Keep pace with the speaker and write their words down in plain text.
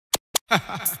Yo,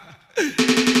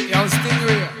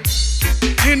 Stingray.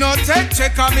 Me no take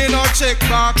check and me no check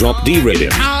back. Drop D Riddim.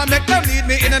 Nah, make them lead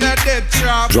me in a dead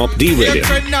trap. Drop D Riddim.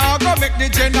 Friend now go make the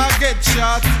general get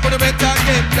shot. But I better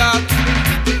get that.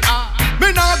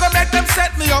 Me now go make them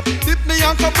set me up. Dip me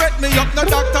and come wet me up. No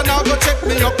doctor now go check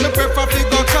me up. Me prefer fi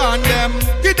go condemn.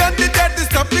 Give them the deadly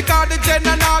stuff because the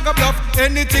general now go bluff.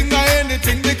 Anything or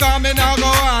anything because me now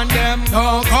go on them.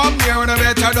 Don't come near, no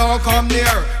better don't come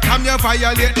near. Come you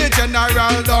violate the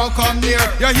general, don't come near.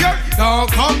 You hear?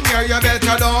 Don't come near, you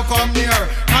better don't come near.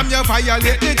 Come you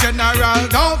violate the general,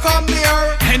 don't come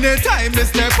near. Anytime me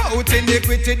step out,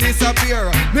 iniquity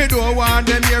disappear. Me don't want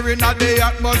them here in the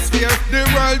atmosphere. The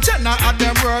world general at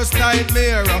them worst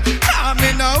nightmare. Nah,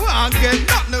 me no want get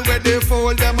nothing where they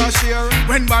fool them a share.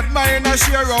 When bad mind a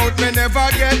share out, me never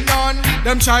get none.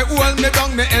 Them try hold me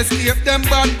down, me escape them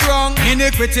bad wrong.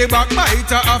 Iniquity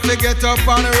backbiter, I forget up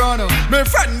and run. Me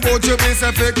friend both you be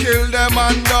say fi kill them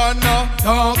and done.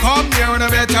 Don't come near, no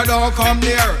better don't come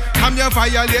near. Come you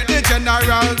violate the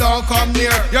general, don't come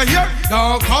near. You hear?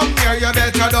 Don't come near, you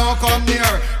better don't come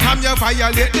near. Come you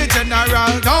violate the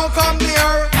general, don't come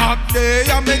near. Up there,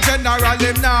 I'm the general,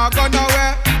 him nah go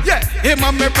nowhere. Yeah, him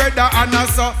and my brother and a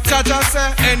so Jaja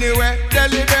say anyway,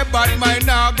 Delhi the bad mind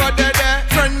now go there.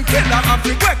 Friend killer have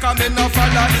to wake and me no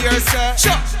follow here say.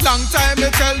 Sure, long time me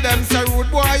tell them say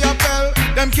rude boy I fell.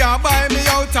 Them can't buy me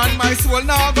out and my soul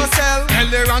now go sell. Tell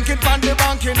the ranking pan the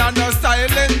banking and no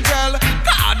styling gel.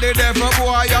 God the devil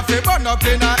boy you fi burn up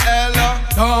in a hell.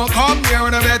 Don't come near,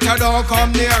 no better don't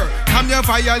come near. Come you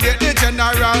violate the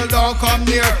general, don't come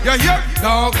near. You hear?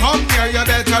 Don't come near, you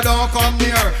better don't come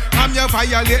near. Come you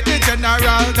violate the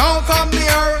general, don't come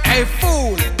near. Hey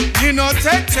fool, you no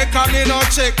take check and me no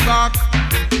check back.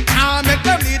 Nah, make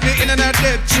them lead me in a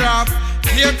dead trap.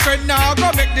 Here friend now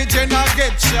go make the general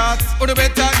get shot. Or the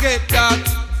better get that.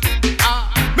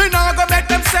 Me now go make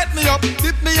them set me up.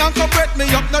 Dip me and come wet me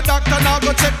up. No doctor now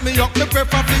go check me up. Me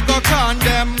prefer fi go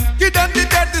condemn. Give them the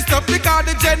deadly stuff because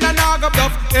the general now go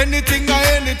bluff. Anything or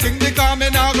anything because me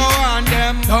now go on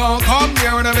them. Don't come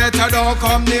near, no better don't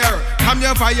come near. Come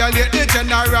you violate the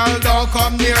general, don't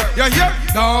come near. You hear?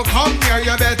 Don't come near,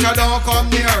 you better don't come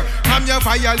near. Come you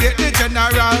violate the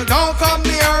general, don't come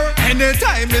near.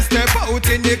 Anytime me step out,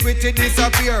 iniquity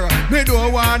disappear. Me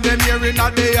don't want them here in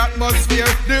the atmosphere.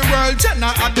 The world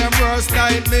general at them worst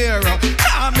nightmare.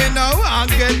 Nah, me no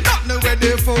want get nothing where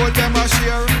they fool them a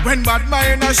share. When bad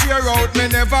mind a share out, me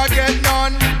never get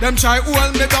none. Them try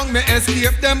hold me down, me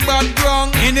escape them bad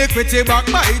wrong. Iniquity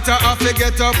backbiter, I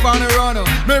forget up and run.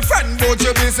 Me friend both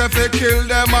you be say fi kill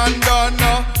them and done.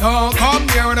 Don't come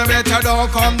near, no better don't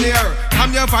come near.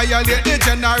 Come you violate the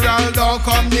general, don't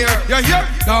come near. You hear?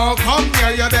 Don't come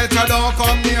near, you better don't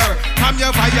come near. Come you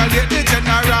violate the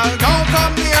general, don't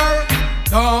come near.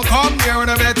 Don't come near,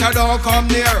 no better don't come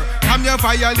near. Come you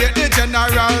violate the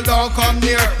general, don't come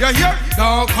near. You hear?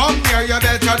 Don't come near, you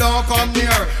better don't come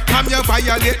near. Come you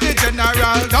violate the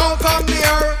general, don't come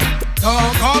near.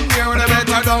 Don't come near, no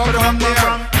better don't come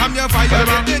near. Come you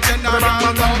violate the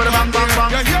general, don't come near.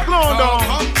 You hear? Don't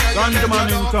come near, you better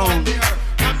don't come near.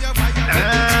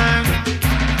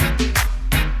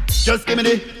 Just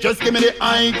give me the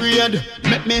high grade.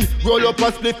 Make me roll up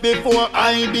a split before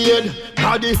I beard.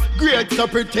 Cause the grade so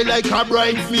pretty like a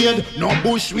bridesmaid. No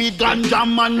bushweed, ganja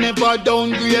man never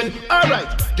downgrade. Alright,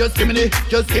 just give me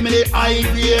the high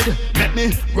grade. Make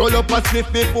me roll up a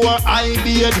split before I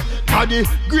beard. Cause the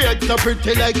grade so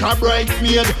pretty like a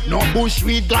bridesmaid. No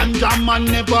bushweed, ganja man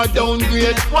never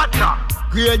downgrade. What now?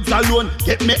 Grades alone,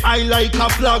 get me high like a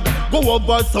flag. Go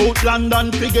over South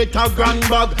London to get a grand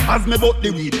bag. As me bout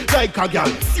the weed, like a gal.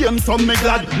 Same some me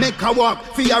glad, make a walk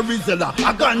for a Rizla,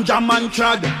 a ganja man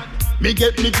trad. Me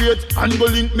get me grades and go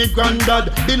link me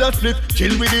granddad. Bill a split,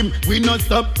 chill with him, we not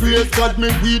stop, praise God, me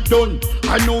weed done.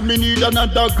 I know me need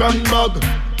another grand bag.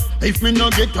 If me no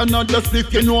get another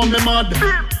split, you know me mad.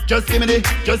 Just give me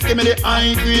the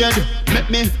high grade. Make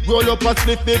me roll up a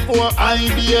split before I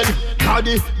beard. Cause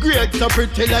the grade so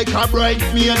pretty like a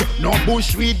bridesmaid. No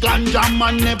bushweed, ganja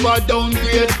man never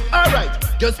downgrade.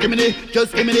 Alright, just give me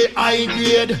the high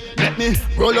grade. Make me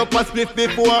roll up a split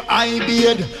before I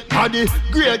beard. Cause the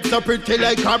grade so pretty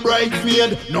like a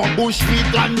bridesmaid. No bushweed,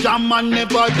 ganja man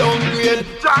never downgrade.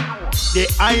 The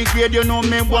high grade, you know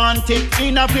me want it.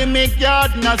 Enough in me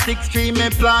garden, a 6 tree me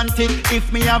plant it.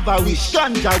 If me have a wish,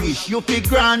 ganja wish, you fi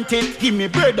grant it. Give me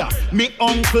brother, me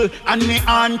uncle, and me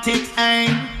auntie, eh?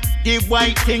 The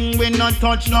white thing we not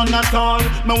touch none at all.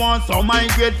 Me want some high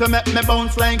grade to make me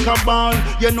bounce like a ball.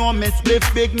 You know me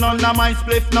spliff big, none of my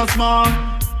spliff no small.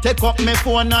 take up my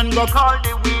phone and go call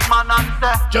the weed man and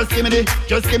say, just give me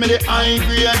the high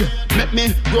grade. Make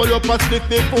me roll up a slip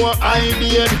before I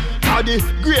did. How the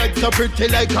grade so pretty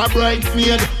like a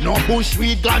bridesmaid. No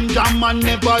bushweed ganja man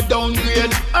never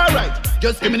downgrade. Alright,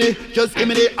 just give me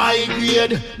the high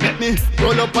grade. Make me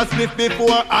roll up a slip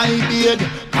before I did.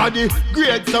 How the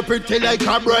grade so pretty like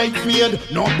a bridesmaid.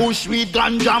 No bushweed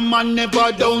ganja man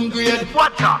never downgrade.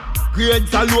 Watch out.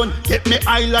 Grades alone, get me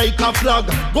high like a flag.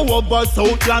 Go over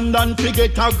South London to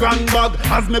get a grand bag.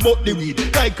 As me bout the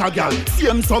weed, like a gal.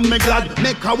 Same some me glad,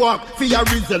 make a walk for a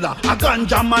Rizla, a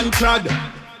ganja man trad.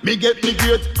 Me get me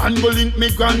great and go link me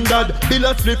granddad. Bill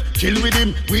a slip, chill with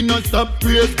him, we no stop,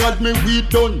 praise God, me weed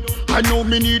done. I know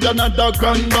me need another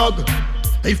grand bag.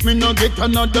 If me no get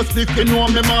another slip, you know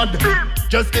me mad.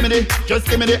 Just give me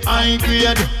the high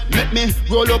grade. Make me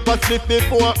roll up a slip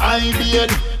before I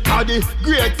did. How the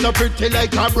grade so pretty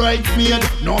like a bridesmaid.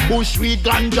 No bushweed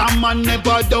ganja man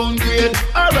never downgrade.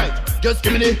 Alright, just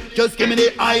give me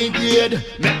the high grade.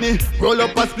 Make me roll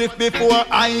up a split before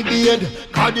I did.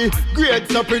 Cause the grade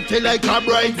so pretty like a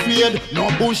bridesmaid. No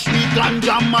bushweed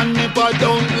ganja man never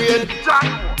downgrade.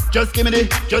 Just give me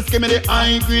the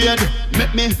high grade.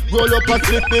 Make me roll up a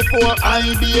slip before I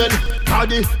did. Cause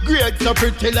the grade so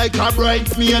pretty like a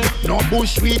bridesmaid. No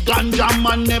bushweed ganja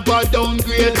man never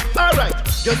downgrade. Alright,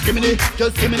 just give me the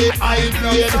high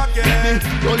grade. Make me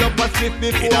roll up a slip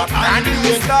before I did. Brand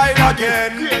new style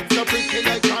again. Grade so pretty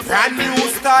like a Brand new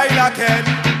style again.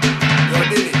 You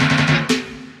did it.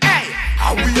 Hey,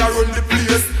 how we are on the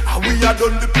place, how we are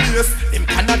done the place. Them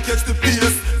cannot catch the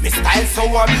pace. Me style so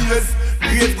amazing.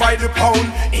 Grade by the pound,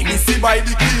 NEC by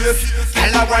the case.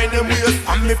 Tell her wine them waist,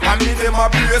 and me them a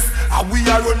brace. How we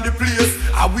are on the place,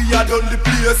 how we are done the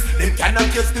place. Them cannot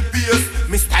catch the pace,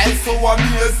 me style so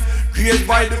amazing. Grade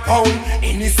by the pound,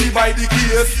 NEC by the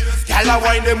case. Tell her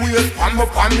wine them waist, and me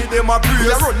them a brace.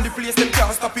 We run the place, them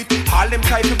can't stop it. All them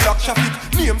try to block shot it.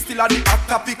 Name still a the hot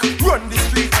topic. Run the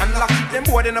street and lock it. Them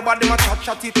boy they nobody them a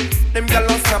chat it. Them gal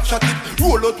on snapshot it.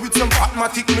 Roll out with some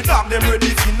fatmatic. Me dog them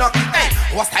ready to knock it. Hey,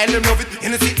 what style them love it.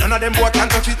 In the seat, none of them boy can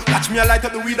touch it. Watch me a light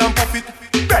up the weed and puff it.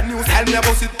 Brand new style, me a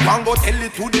bust it. One go tell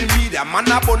it to the media.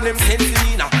 Man a bun them sense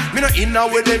in me no inna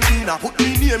with them dinner. Put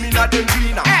me name inna them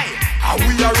greener. Hey, how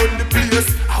we are run the place,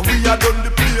 how we are done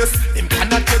the place. Them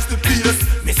cannot touch the pace.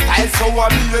 Me style so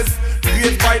amazing.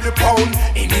 Grade by the pound,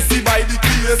 NEC by the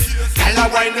case. Tell her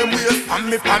wine them waist, and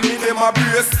me them a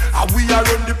brace. How we are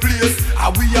run the place,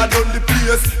 how we are done the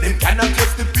place. Them cannot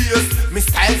touch the pace. Me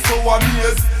style so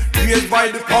amazing. Grade by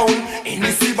the pound,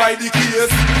 NEC by the case.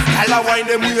 Tell her wine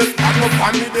them waist,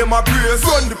 and them a brace.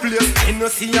 Run the place,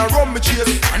 NEC and run me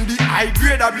chase. And the high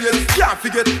grade a blaze, can't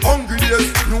forget hungry days.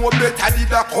 No better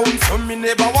did a come, so me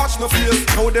never watch no face.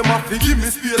 Now them a fi give me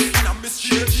space. In a me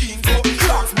straight jeans,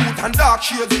 Blackz boot and dark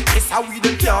shades. Yes, how we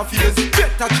them can't face.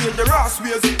 Better change the ass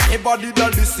ways. Never did a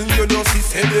listen, you know see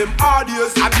say them hard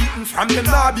years. I beaten from them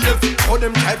lobbies. How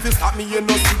them try to stop me, you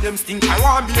know see them stink I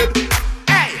want beard.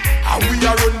 Hey, how we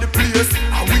are run the place,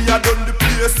 how we are done the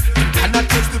place. Them cannot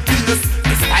touch the pace.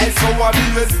 The style so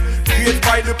amazing. Grade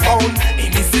by the pound,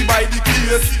 NEC by the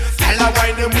case. Tell her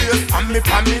wine them waist, and me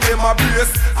them a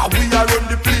brace. How we are run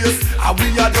the place, how we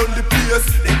are done the place.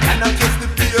 They cannot touch the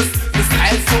pace. The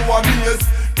style so amazing.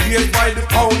 Grade by the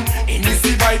pound,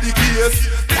 NEC by the case.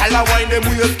 Tell her wine them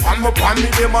waist, and me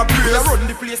them a brace. We run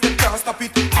the place, them can't stop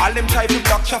it. All them try to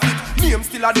block traffic. Name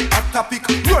still a the hot topic.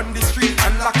 Run the street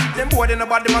and lock it. Them boy they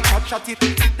nobody ma chat it.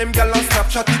 Them gal on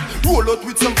Snapchat it. Roll out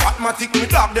with some fatmatic. Me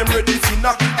dog them ready to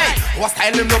knock it. Hey, what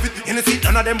style them love it. In the seat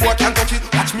none of them boy can touch it.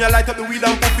 Watch me a light up the weed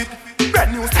and puff it.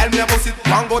 Brand new style me a bust it.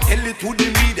 One go tell it to the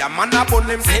media. Man a bun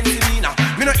them sense in me now.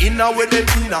 Me no inna with them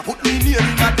inna. Put me name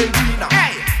inna them greener.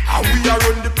 Hey, how we are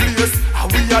run the place, how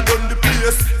we are done the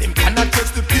place. Them cannot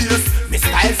touch the pace. Me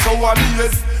style so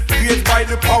amazing. Grade by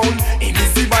the pound,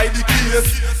 NEC by the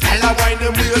case. Tell her wine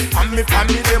them waist, and me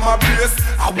them a brace.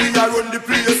 How we are run the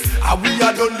place, how we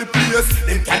are done the place.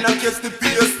 Them cannot catch the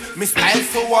pace. Me style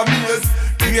so amazing.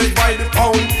 Grade by the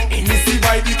pound, NEC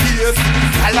by the case.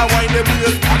 Tell her wine them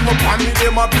waist, and me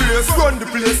them a brace. Run the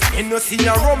place, NEC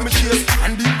and run me chase.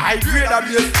 And the high grade a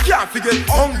blaze, can't forget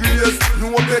hungry days. No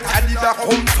better did a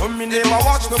come, so me never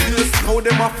watch no face. Now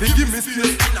them a fi give me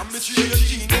space. In a me straight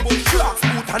jeans, Blackz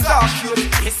boot and dark shades.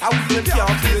 Yes, how we them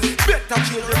can't face. Better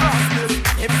change the rascals.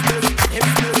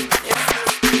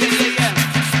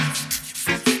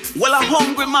 Well, a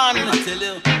hungry man, I tell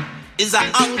you, is an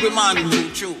angry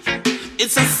man, true.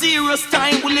 It's a serious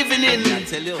time we're living in, I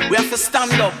tell you. We have to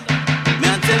stand up,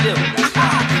 man, I tell you.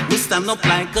 We stand up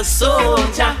like a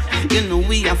soldier. You know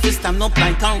we have to stand up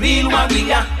like a real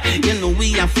warrior. You know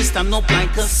we have to stand up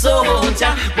like a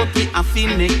soldier. But we have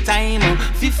to make time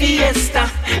for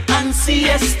fiesta and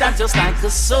siesta just like a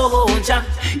soldier.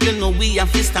 You know we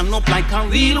have to stand up like a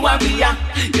real warrior.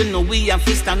 You know we have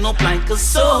to stand up like a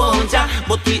soldier.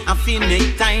 But we have to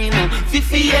make time for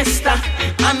fiesta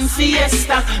and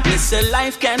siesta. Me say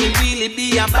life can really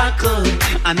be a battle,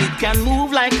 and it can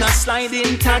move like a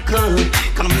sliding tackle.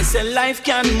 Come me say life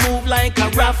can move like a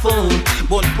raffle,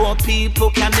 but poor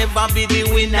people can never be the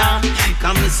winner.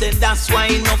 Come me say that's why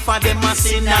enough of them a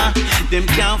sinner. Them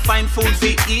can't find food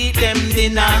to eat them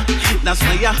dinner. That's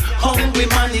why a hungry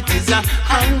man, it is a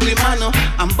hungry man.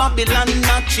 And Babylon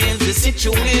not change the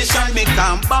situation,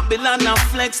 because Babylon a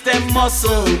flex them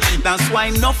muscle. That's why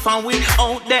enough and we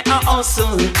out there a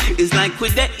hustle. It's like we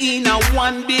the in a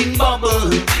one big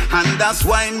bubble. And that's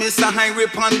why Mr. High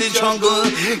rip on the jungle.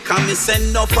 Can me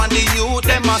send enough on the youth,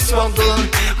 them a struggle.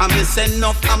 And me send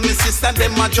enough and me sister,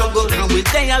 them a juggle. And we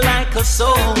there like a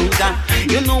soldier.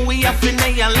 You know we have been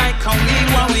there like a real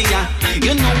warrior.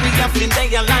 You know we have been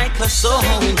there like a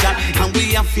soldier. And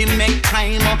we have to make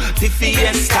time for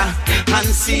fiesta and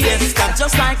siesta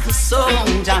just like a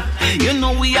soldier. You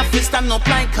know we have to stand up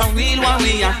like a real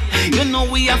warrior. You know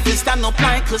we have to stand up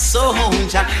like a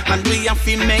soldier. And we have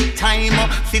to make time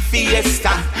for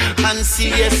fiesta and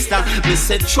siesta. We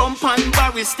said Trump and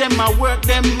Boris, them a work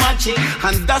them magic,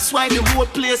 and that's why the whole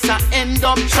place a end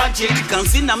up tragic.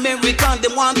 Cause in America they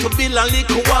want to build a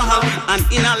little wall, and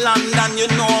in a London you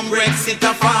know Brexit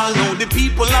a fall. Now the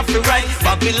people have to rise,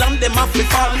 Babylon them have to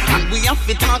fall, and we have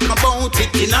to talk about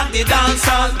it in a the dance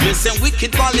hall. Listen,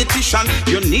 wicked politician,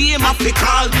 your name have to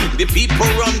call. The people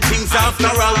run things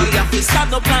after all. We have to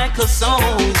stand up like a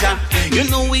soldier. You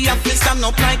know we have to stand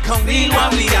up like a real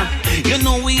warrior. You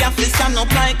know we have to stand up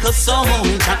like a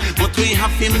soldier. But we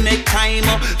have to make time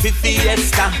for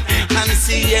fiesta and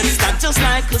siesta just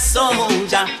like a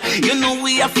soldier. You know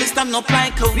we have to stand up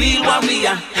like a real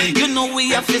warrior. You know we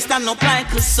have to stand up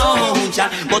like a soldier.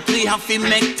 But we have to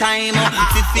make time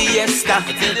for fiesta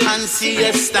and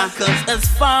siesta. Cause as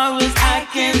far as I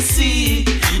can see,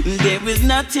 there is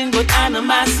nothing but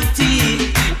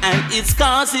animosity, and it's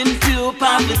causing pure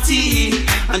poverty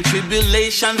and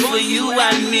tribulation for you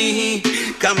and me.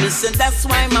 Come listen, that's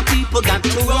why my people got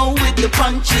to roll with the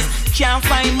punches. Can't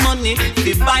find money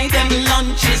to buy them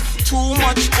lunches. Too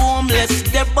much homeless,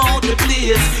 they're about the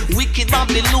place. Wicked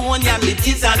Babylonian, it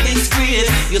is a disgrace.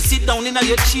 You sit down in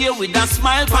your chair with a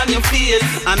smile on your face,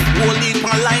 and holy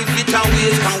for life it a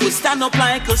waste. Can we stand up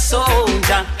like a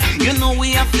soldier? You know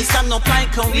we have to stand up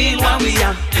like a real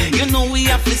warrior. You know we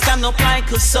have to stand up like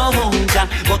a soldier.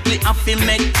 But we have to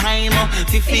make time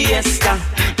for fiesta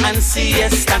and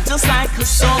siesta just like a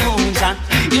soldier.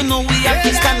 You know we have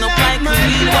to stand up like a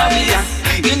real warrior.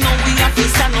 You know we have to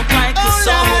stand up like a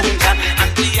soldier,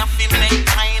 and we have to make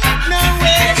time for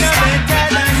fiesta.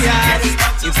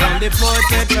 You from the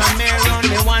portrait from here,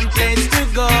 only one place to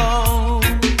go.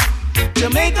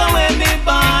 Jamaica where me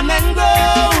born and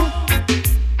grow.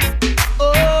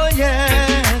 Oh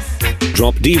yes.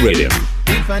 Drop D Riddim.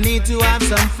 If I need to have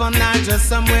some fun, not just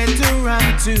somewhere to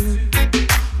run to.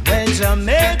 Well,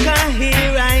 Jamaica,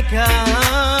 here I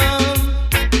come.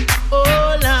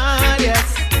 Oh Lord,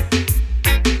 yes.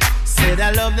 Said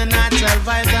I love the natural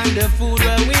vibes and the food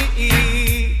where we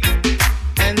eat,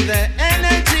 and the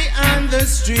energy on the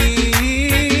streets.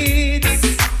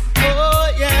 Oh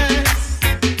yes.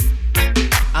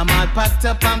 I'm all packed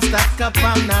up, I'm stacked up,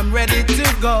 and I'm ready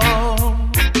to go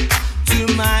to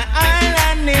my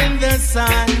island in the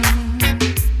sun.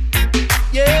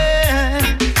 Yeah.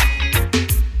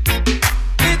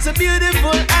 It's a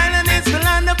beautiful island, it's the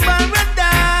land of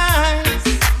paradise.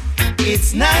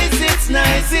 It's nice, it's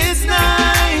nice, it's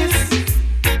nice.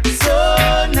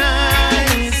 So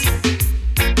nice.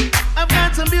 I've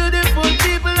got some beautiful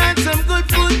people and some good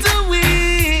food to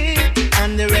eat,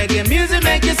 and the reggae music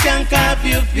make you skank off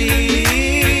your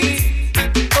feet.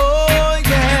 Oh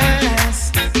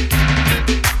yes.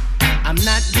 I'm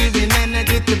not giving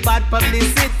energy to bad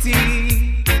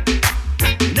publicity.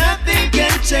 Nothing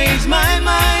can change my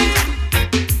mind.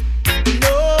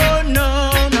 No,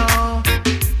 no, no.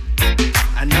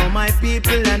 I know my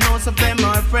people, I know some of them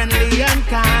are friendly and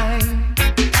kind.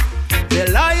 Their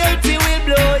loyalty will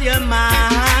blow your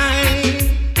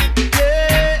mind.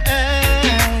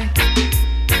 Yeah.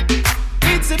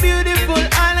 It's a beautiful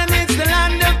island, it's the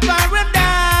land of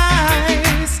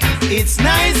paradise. It's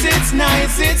nice, it's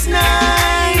nice, it's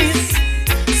nice.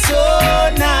 So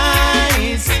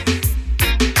nice.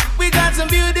 We got some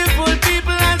beautiful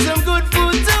people and some good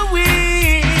food to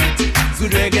eat.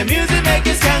 Good reggae music make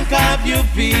make you skank off your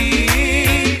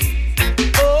feet.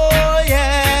 Oh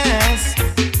yes,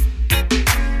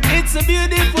 it's a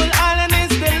beautiful island,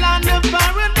 it's the land of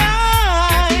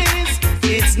paradise.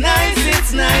 It's nice,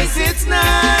 it's nice, it's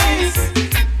nice,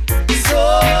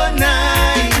 so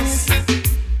nice.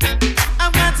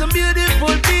 I've got some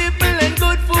beautiful people and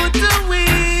good food to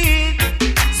eat.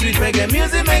 Sweet reggae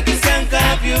music make you skank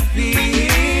off your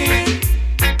feet.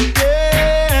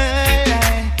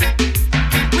 Yeah,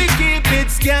 we keep it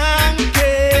skanking.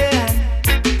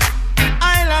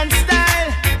 Island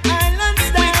style,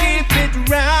 we keep it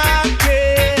rocking.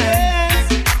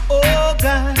 Oh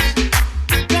gosh,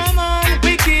 come on,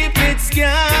 we keep it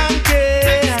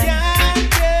skanking.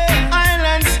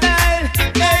 Island style,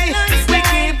 hey, we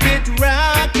keep it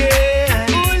rocking.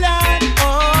 Oh Lord,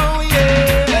 oh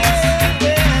yeah.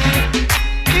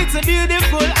 It's a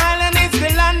beautiful island, it's the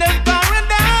land of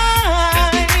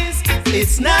paradise.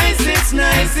 It's nice, it's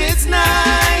nice, it's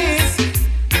nice,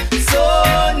 so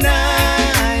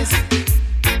nice.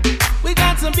 We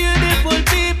got some beautiful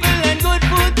people and good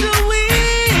food to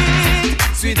eat.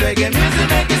 Sweet reggae music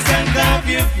make you stand off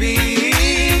your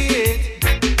feet.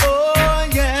 Oh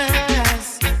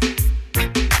yes,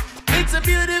 it's a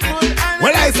beautiful island.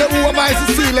 Well, I say who am I to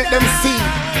see, let them see.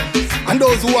 And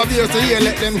those who are here to hear,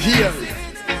 let them hear.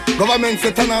 Government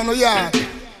say turn on no yard.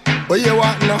 But you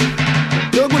what now?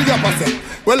 You good Gapp say.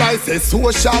 Well, I say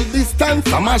social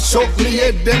distance, I'ma shock me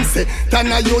head. Them say,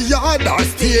 turn on your yard or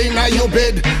stay in your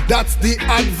bed. That's the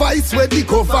advice where the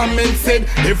government said.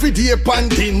 Every day upon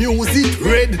the news it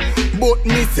read. But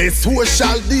me say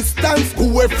social distance, go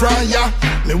away from ya.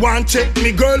 Me want check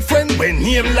me girlfriend when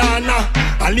name Lana.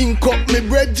 I link up me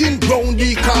brethren round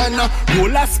the corner.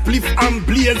 Roll a spliff and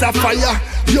blaze a fire.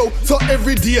 Yo, so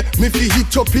every day me fi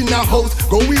hit up in a house.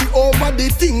 Going over the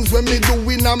things when me do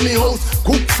in a me house.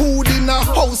 Cook food in a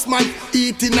house, man.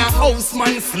 Eat in a house,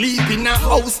 man. Sleep in a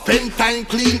house. Spend time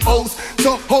clean house.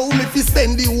 So how me fi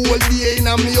spend the whole day in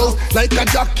a me house? Like a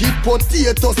jacket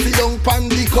potato sit down pan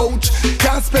the couch.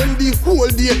 Can't spend the whole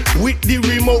day with the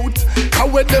remote.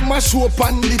 Cause when them a show up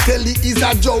on the telly is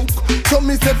a joke. So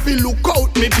me say fi look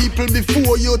out me people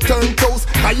before you turn toast.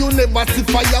 Cause you never see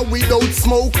fire without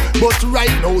smoke. But right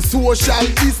now social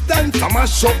distance, I'ma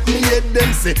shock me head.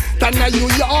 Them say turn on your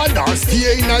yard or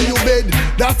stay in your bed.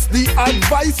 That's the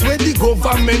advice where the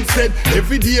government said.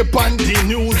 Every day upon the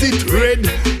news it read.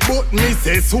 But me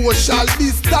say social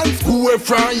distance, go away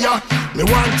from ya. Me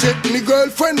want check me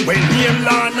girlfriend when name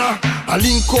Lana. I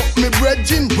link up me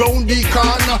brethren round the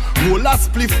corner. Roll a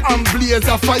spliff and blaze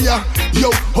a fire.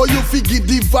 Yo, how you figure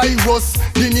the virus?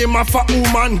 The name of a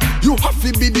woman. You have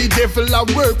to be the devil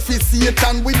at work for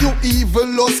Satan. With your evil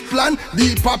lust plan,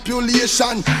 the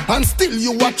population. And still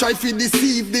you a try to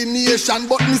deceive the nation.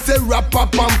 But me say rappa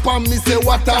pam pam, me say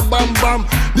what a bam bam.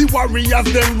 The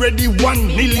warriors them ready 1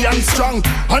 million strong.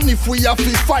 And if we have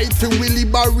to fight for we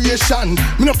liberation,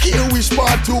 me no care which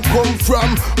part you come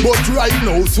from. But right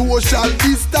now social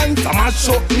distance, I'ma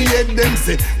shock me head. Them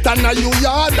say turn on your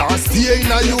yard or stay in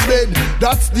your bed.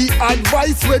 That's the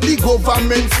advice where the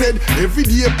government said. Every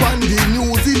day upon the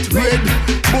news it read.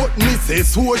 But me say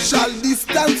social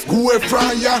distance, go away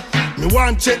from ya. Me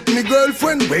want check me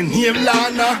girlfriend when name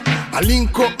Lana. I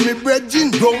link up me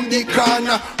brethren round the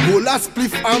corner. Roll a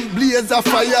spliff and blaze a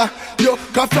fire. Yo,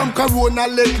 cause from corona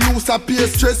let loose a peer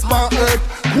stress on earth.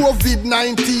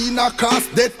 COVID-19 a cause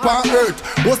death on earth.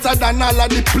 Worse than all of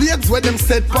the plagues where them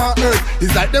set on earth.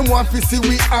 It's like them want to see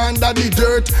we under the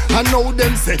dirt. And now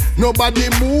them say nobody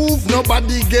move,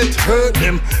 nobody get hurt.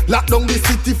 Them lock down the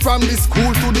city from the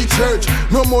school to the church.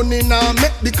 No money now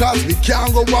make because we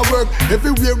can't go to work.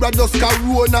 Everywhere I just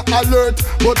corona alert.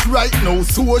 But right now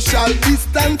social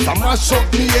distance, I'ma shock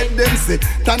me head. Them say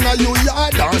turn on your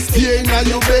yard or stay in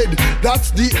your bed.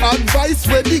 That's the advice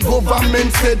where the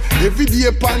government said. Every day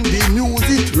upon the news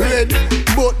it read.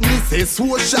 But me say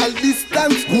social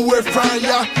distance, go away from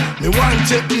ya. Me want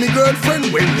check me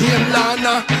girlfriend when name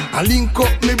Lana. I link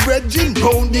up me brethren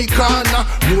round the corner.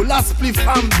 Roll a spliff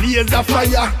and blaze a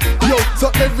fire. Yo, so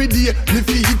every day me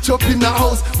fi hitch up in a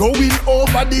house. Going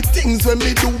over the things when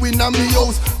me do in a me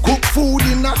house. Cook food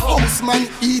in a house, man.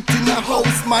 Eat in a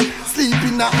house, man. Sleep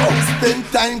in a house. Spend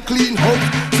time clean house.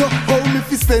 So how me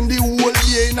fi spend the whole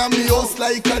day in a me house?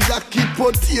 Like a jacket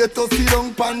potato sit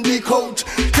down pan the couch.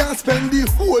 Can't spend the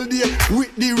whole day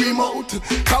with the remote.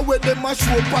 Cause when them a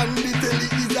show up on the telly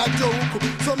is a joke.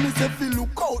 So me say fi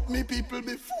look out me people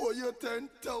before you turn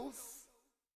toast.